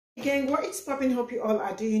Gang, what is popping? Hope you all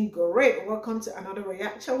are doing great. Welcome to another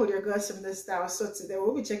reaction with your girls from the style. So today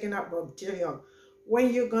we'll be checking out Bob Dylan.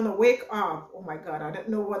 When You're Gonna Wake Up. Oh my god, I don't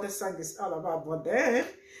know what the song is all about, but then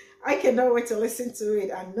I cannot wait to listen to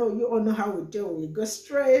it. I know you all know how we do. We go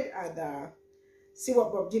straight and see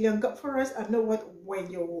what Bob Dylan got for us. I know what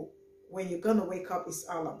when you're gonna wake up is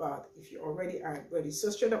all about. If you already are ready, so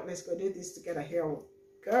straight up, let's go do this together. Here we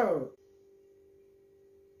go.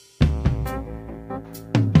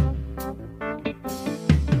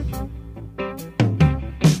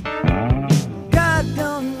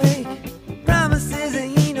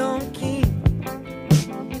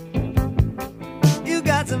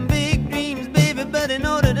 Some big dreams, baby, but in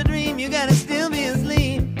order to dream, you gotta still be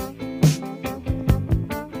asleep.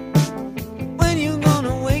 When you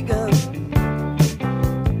gonna wake up?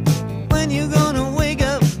 When you gonna wake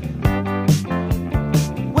up?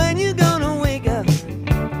 When you gonna wake up?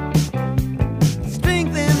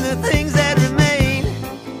 Strengthen the things that remain.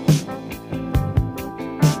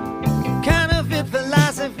 Counterfeit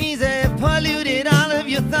philosophies have polluted all of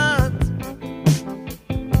your thoughts.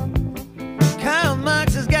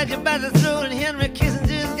 Got you by the throat and Henry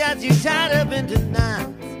Kissinger's got you tied up into knots.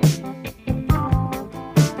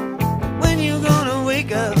 When you gonna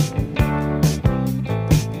wake up?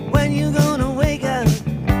 When you gonna wake up?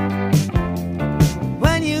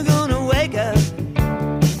 When you gonna wake up?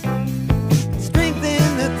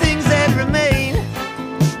 Strengthen the things that remain.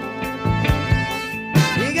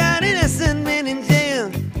 You got innocent men in jail.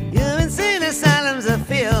 Your insane asylums are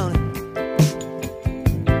filled.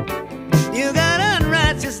 You got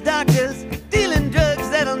unrighteous doctors dealing drugs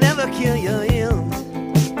that'll never cure your ills.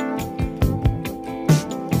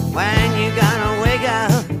 When you gonna wake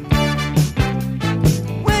up?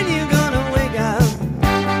 When you gonna wake up?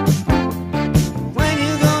 When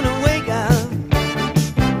you gonna wake up?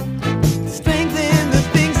 Strengthen the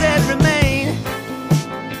things that remain.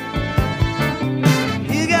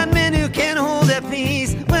 You got men who can't hold their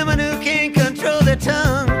peace, women who can't control their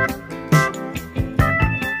tongue.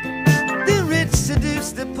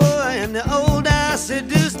 Seduce the poor and the old are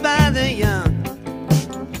seduced by the young.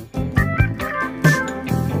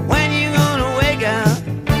 When you gonna wake up?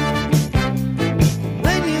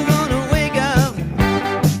 When you gonna wake up?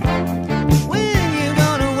 When you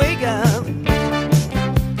gonna wake up?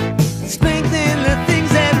 Strengthen the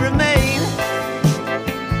things that remain.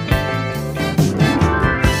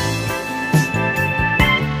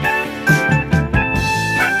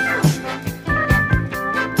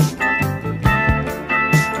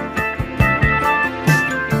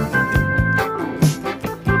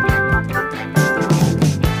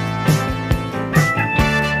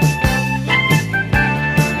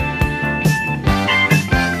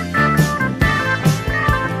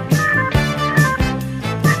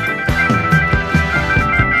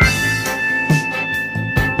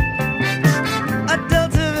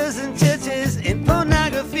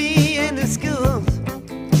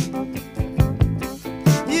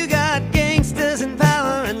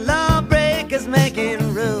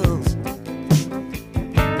 Making rules.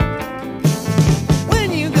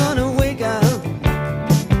 When you gonna wake up?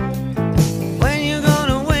 When you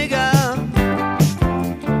gonna wake up?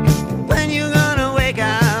 When you gonna wake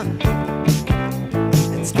up?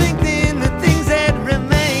 And strengthen the things that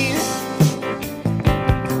remain.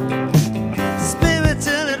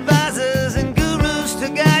 Spiritual advisors and gurus to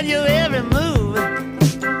guide your every move.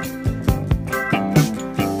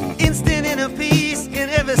 Instant inner peace in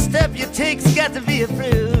every step you take's got to be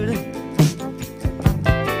approved.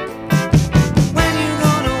 When you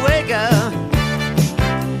gonna wake up?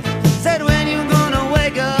 Said when you gonna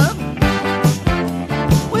wake up?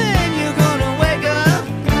 When you gonna wake up?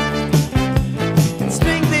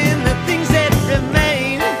 Strengthen the things that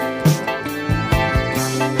remain.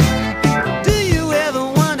 Do you ever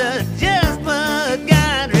wonder just what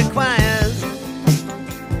God requires?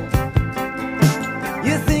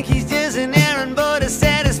 You think he's just an errand boy to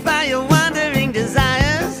satisfy your wandering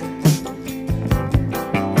desires?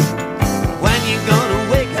 When you gonna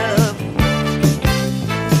wake up?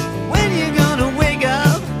 When you gonna wake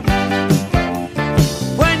up?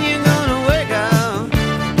 When you gonna wake up?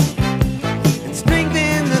 And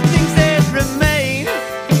strengthen the things that remain.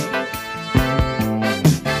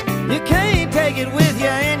 You can't take it with you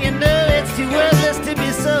and you know it's too worthless to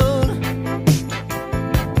be sold.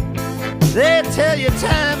 They tell you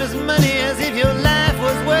time is money as if your life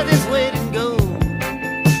was worth its weight in gold.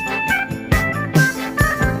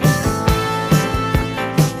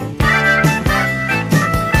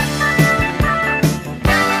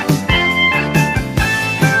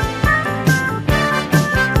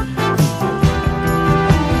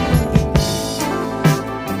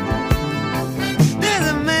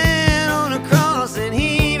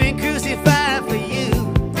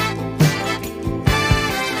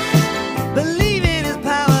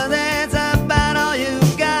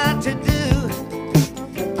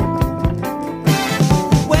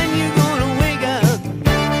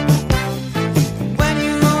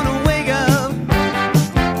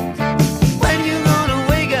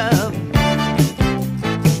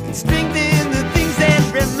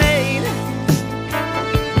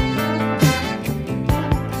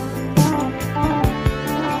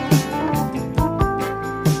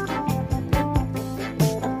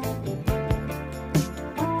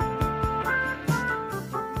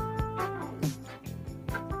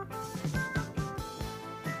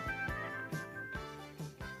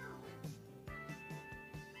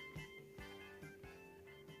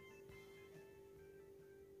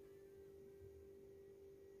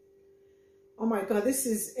 Oh my God, this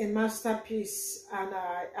is a masterpiece and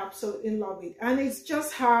I absolutely love it. And it's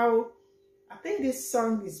just how, I think this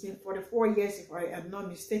song has been 44 years if I am not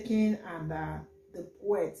mistaken, and the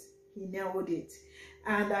poet, he nailed it.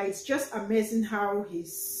 And it's just amazing how he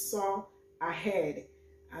saw ahead.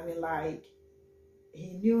 I mean, like,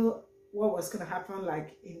 he knew what was going to happen,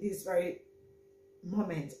 like, in this very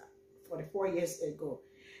moment 44 years ago.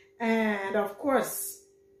 And of course,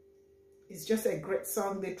 it's just a great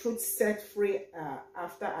song. The truth set free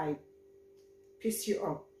after I piece you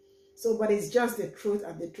up. So, but it's just the truth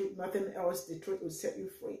and the truth, nothing else. The truth will set you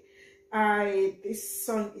free. This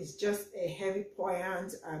song is just a heavy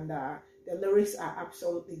poignant, and the lyrics are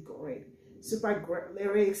absolutely great. Super great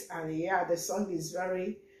lyrics, and yeah, the song is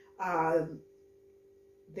very I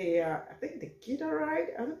think the guitar, right?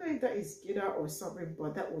 I don't know if that is guitar or something,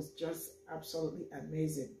 but that was just absolutely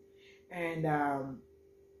amazing. And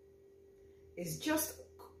it's just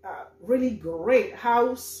really great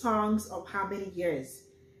how songs of how many years,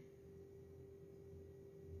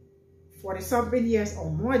 40 something years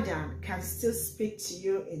or more than, can still speak to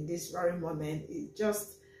you in this very moment. It's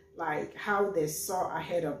just like how they saw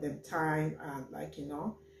ahead of them time, and like, you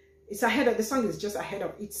know, it's ahead of, the song is just ahead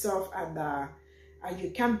of itself, and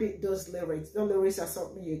you can't beat those lyrics. The lyrics are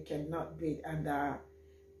something you cannot beat, and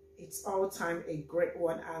it's all time a great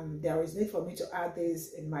one, and there is need for me to add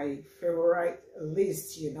this in my favorite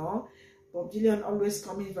list, you know. Bob Dylan always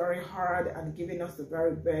coming very hard and giving us the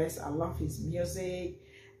very best. I love his music,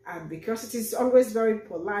 and because it is always very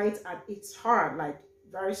polite at its heart, like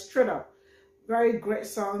very straight up, very great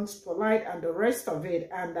songs, polite, and the rest of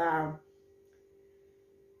it. And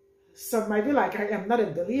some might be like, I am not a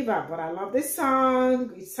believer, but I love this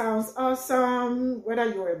song. It sounds awesome. Whether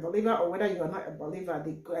you're a believer or whether you are not a believer,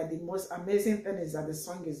 the most amazing thing is that the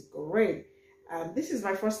song is great. And this is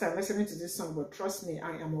my first time listening to this song, but trust me,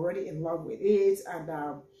 I am already in love with it.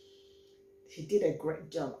 And he did a great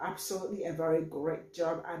job, absolutely a very great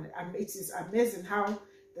job. And it is amazing how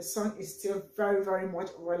the song is still very, very much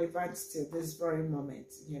relevant to this very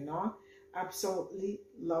moment, you know. Absolutely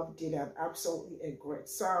love Dylan, absolutely a great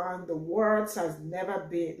song. The words has never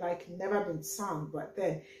been sung, but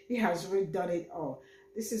then he has redone it all.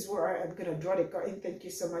 This is where I am gonna draw the curtain. Thank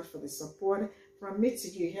you so much for the support. From me to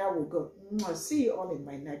you, here we go. I'll see you all in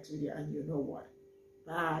my next video, and you know what?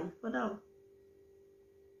 Bye for now.